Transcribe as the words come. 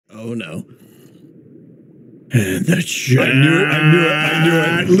Oh no. And the chat. I knew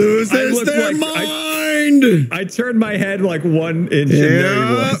it. Loses their mind. I turned my head like 1 inch and there he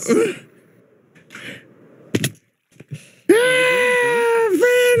was.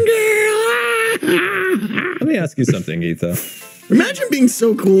 Let me ask you something, Etho. Imagine being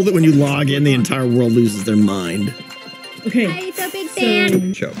so cool that when you log in, the entire world loses their mind. Okay. Hi, Etho, big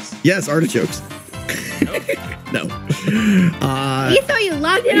fan. Chokes. Yes, artichokes. No. Etho, you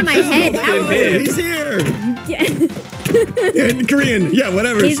logged into my head. He's here. In Korean. Yeah,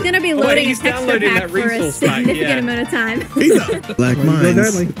 whatever. He's going to be loading a texture pack for a significant amount of time. Etho. Black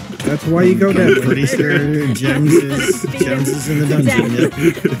Minds. That's why you go deadly. Pretty sure Gems is in the dungeon.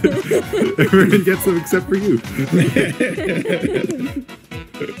 Yeah. Everyone gets them except for you.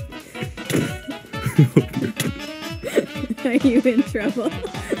 Are you in trouble?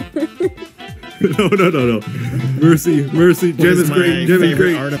 No. Mercy. Gem is great. Gem is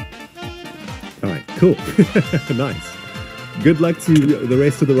great. All right, cool. Nice. Good luck to the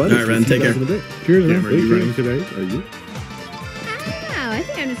race to the run. All right, Ren, take care. Cheers, Gem, are you running today? Are you? I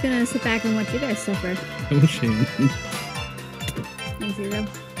think I'm just gonna sit back and watch you guys suffer. Oh, shame. Thanks, Etho.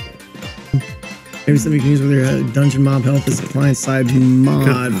 Maybe something you can use with your dungeon mob health is a client-side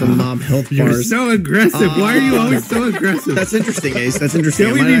mod for mob health bars. You're so aggressive. Why are you always so aggressive? That's interesting, Ace. That's interesting.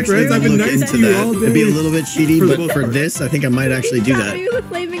 Can I we might be actually friends? I've been look nice into to you that. all day. It'd be a little bit cheaty, For the but most for part. this, I think I might actually do that. Me with a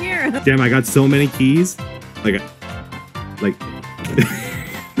flaming arrow. Damn, I got so many keys. Like.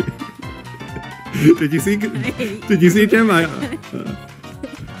 Did you see? Did you see, Gem? I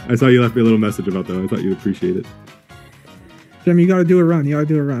saw you left me a little message about that. I thought you'd appreciate it. Gem, you gotta do a run. You gotta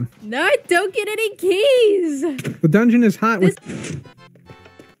do a run. No, I don't get any keys. The dungeon is hot with.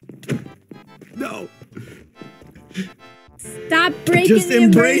 No. Stop breaking Just the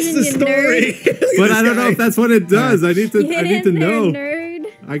embrace immersion, the you story. nerd. But I don't know if that's what it does. I need to. Get I need in to there, know. nerd.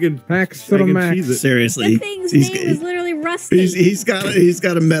 I can. Max I to the can max. cheese it. Seriously, The thing's name is literally Rusty. he's got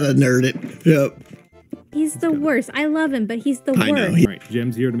a meta nerd it. Yep. He's the worst. I love him, but he's the worst. I know. All right,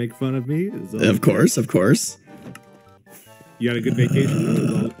 Gem's here to make fun of me. Of course. You had a good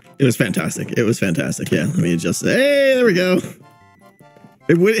vacation. It was fantastic. Yeah. Let me adjust. Hey, there we go.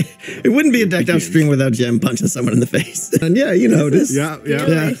 It wouldn't be a decked out stream without Gem punching someone in the face. And yeah, you noticed. Yeah.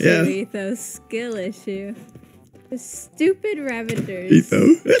 Etho, skill issue. The stupid Ravagers. Etho,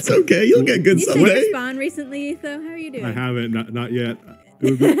 it's okay. You'll get good You took someday. your spawn recently, Etho. How are you doing? I haven't. Not yet.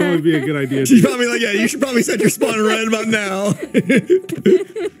 It would probably be a good idea. She's probably like, yeah, you should probably set your spawn right about now.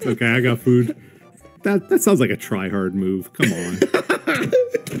 It's okay, I got food. That sounds like a try-hard move. Come on.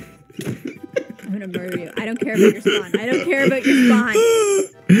 I'm gonna murder you. I don't care about your spawn. I don't care about your spawn.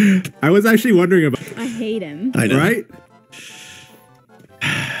 I was actually wondering about. I hate him. I know. Right?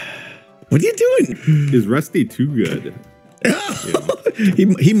 What are you doing? Is Rusty too good?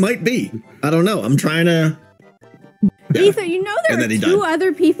 He might be. I don't know. I'm trying to. Yeah. Etho, you know there are two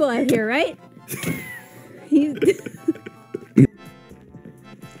other people out here, right?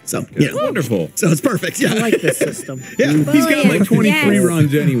 So, yeah. Wonderful. So it's perfect. Yeah. I like this system. Yeah. He's got like 23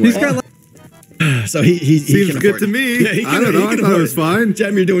 runs anyway. He's got so he seems can good afford to it. me. Yeah, he I don't know. I thought it was fine.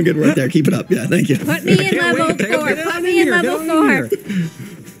 Gem, you're doing good work there. Keep it up. Yeah, thank you. Put me in level 4. Put me in level 4.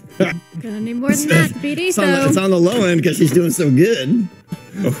 Gonna need more than that to beat Etho. It's on the low end because she's doing so good.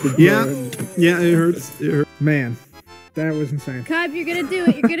 Yeah, it hurts. Man, that was insane. Cub, you're gonna do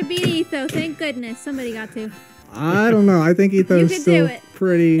it. You're gonna beat Etho. Thank goodness. Somebody got to. I don't know. I think You Etho's can still do it.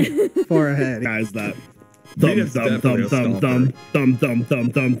 pretty far ahead. Guys, that. Thumb.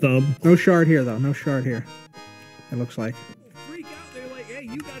 No shard here, though. No shard here. It looks like. Freak out. They're like, hey,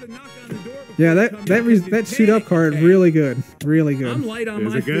 you gotta knock on the door. Yeah, that suit up card really good. Really good. I'm light on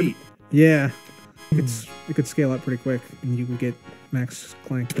Is my it good? feet. Yeah. It could scale up pretty quick, and you could get max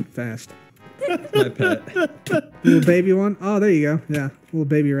clank fast. My pet. Little baby one. Oh, there you go. Yeah, little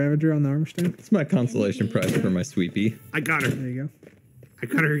baby Ravager on the armor stand. It's my consolation prize for my sweet bee. I got her. There you go. I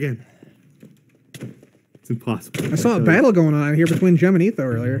got her again. It's impossible. I saw a battle going on out here between Gem and Etho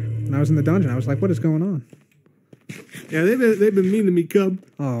earlier, and I was in the dungeon. I was like, "What is going on?" Yeah, they've been mean to me, Cub.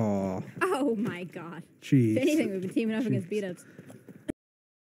 Oh, Oh my god. jeez. If anything, we've been teaming up against beat-ups.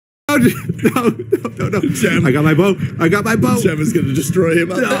 No. Gem. I got my bow. Gem is going to destroy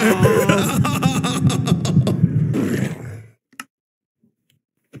him out there. No.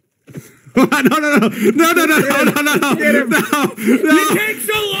 He takes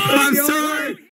so long. I'm sorry.